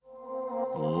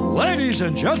Ladies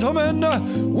and gentlemen,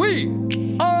 we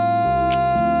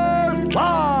are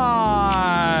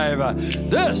live!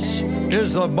 This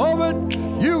is the moment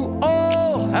you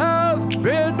all have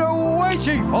been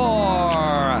waiting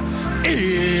for.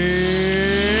 It's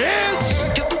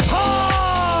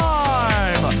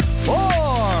time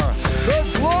for the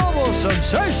global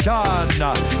sensation,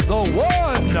 the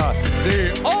one,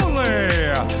 the only,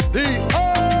 the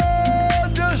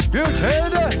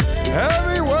undisputed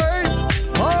heavyweight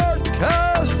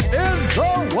podcast in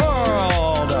the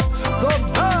world, the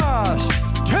Mass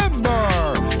Timber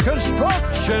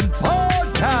Construction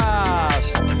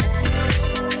Podcast.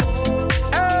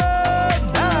 And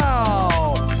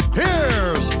now,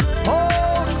 here's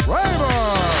Paul Kramer,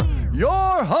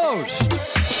 your host.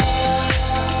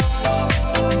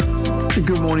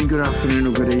 Good morning, good afternoon,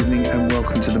 or good evening, and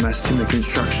welcome to the Mass Timber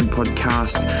Construction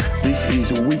Podcast. This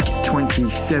is week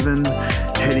 27,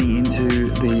 heading into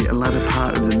the latter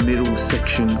part of the middle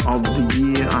section of the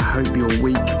year. I hope your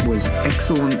week was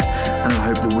excellent, and I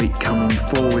hope the week coming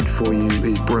forward for you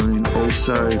is brilliant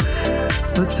also.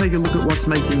 Let's take a look at what's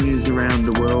making news around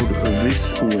the world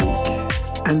this week.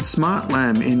 And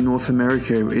SmartLam in North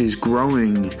America is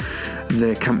growing.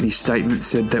 Their company statement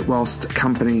said that whilst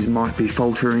companies might be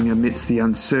faltering amidst the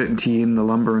uncertainty in the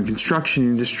lumber and construction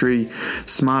industry,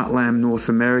 SmartLam North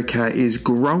America is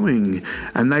growing,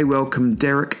 and they welcome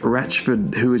Derek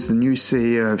Ratchford, who is the new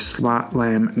CEO of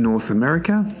SmartLam North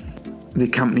America. The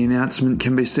company announcement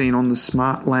can be seen on the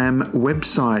SmartLam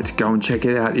website. Go and check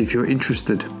it out if you're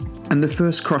interested. And the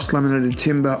first cross-laminated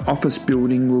timber office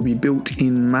building will be built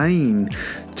in Maine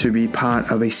to be part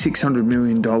of a $600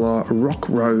 million Rock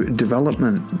Row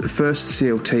development. The first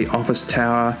CLT office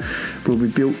tower will be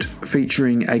built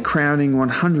featuring a crowning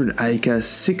 100-acre,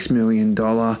 $6 million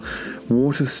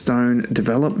Waterstone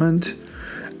development.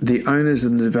 The owners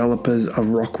and the developers of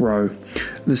Rock Row.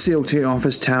 The CLT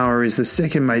office tower is the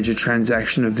second major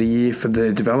transaction of the year for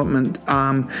the development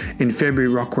arm. In February,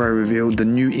 Rock Row revealed the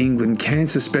New England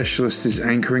Cancer Specialist is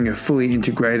anchoring a fully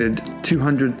integrated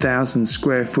 200,000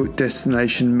 square foot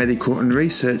destination medical and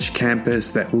research campus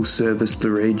that will service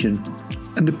the region.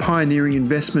 And a pioneering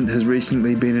investment has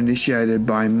recently been initiated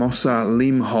by Mossa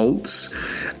Limholtz,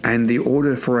 and the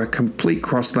order for a complete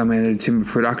cross-laminated timber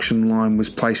production line was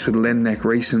placed with Lenneck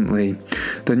recently.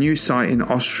 The new site in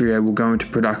Austria will go into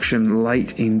production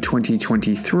late in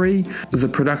 2023. The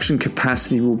production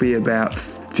capacity will be about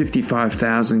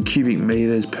 55,000 cubic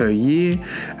meters per year,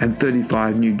 and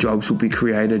 35 new jobs will be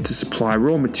created to supply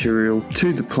raw material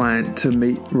to the plant to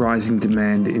meet rising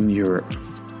demand in Europe.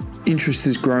 Interest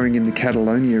is growing in the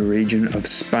Catalonia region of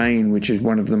Spain, which is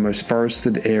one of the most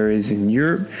forested areas in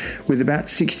Europe, with about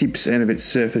 60% of its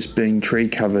surface being tree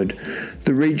covered.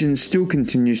 The region still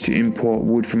continues to import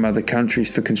wood from other countries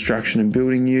for construction and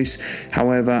building use.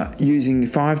 However, using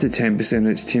 5 to 10% of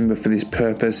its timber for this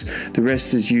purpose, the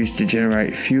rest is used to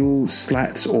generate fuel,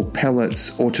 slats or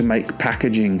pellets, or to make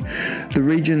packaging. The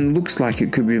region looks like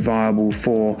it could be viable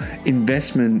for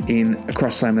investment in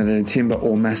cross-laminated timber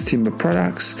or mass timber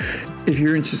products. If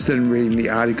you're interested in reading the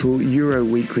article,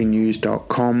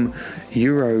 euroweeklynews.com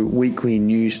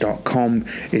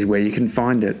is where you can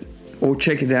find it. Or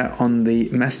check it out on the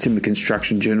Mass Timber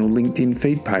Construction Journal LinkedIn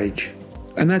feed page.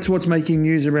 And that's what's making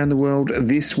news around the world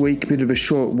this week. Bit of a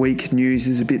short week. News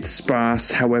is a bit sparse.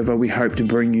 However, we hope to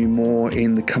bring you more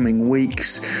in the coming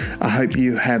weeks. I hope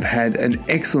you have had an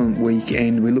excellent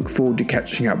weekend. We look forward to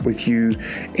catching up with you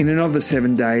in another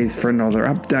 7 days for another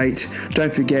update.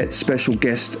 Don't forget, special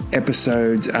guest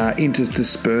episodes are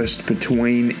interspersed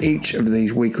between each of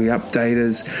these weekly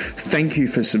updaters. Thank you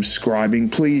for subscribing.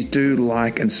 Please do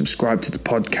like and subscribe to the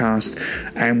podcast.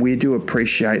 And we do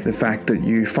appreciate the fact that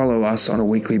you follow us on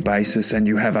a weekly basis and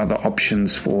you have other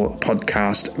options for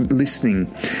podcast listening.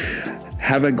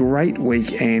 Have a great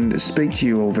week and speak to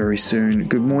you all very soon.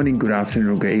 Good morning, good afternoon,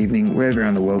 or good evening, wherever you're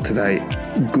in the world today.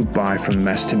 Goodbye from the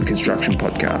Mass Timber Construction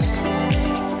Podcast.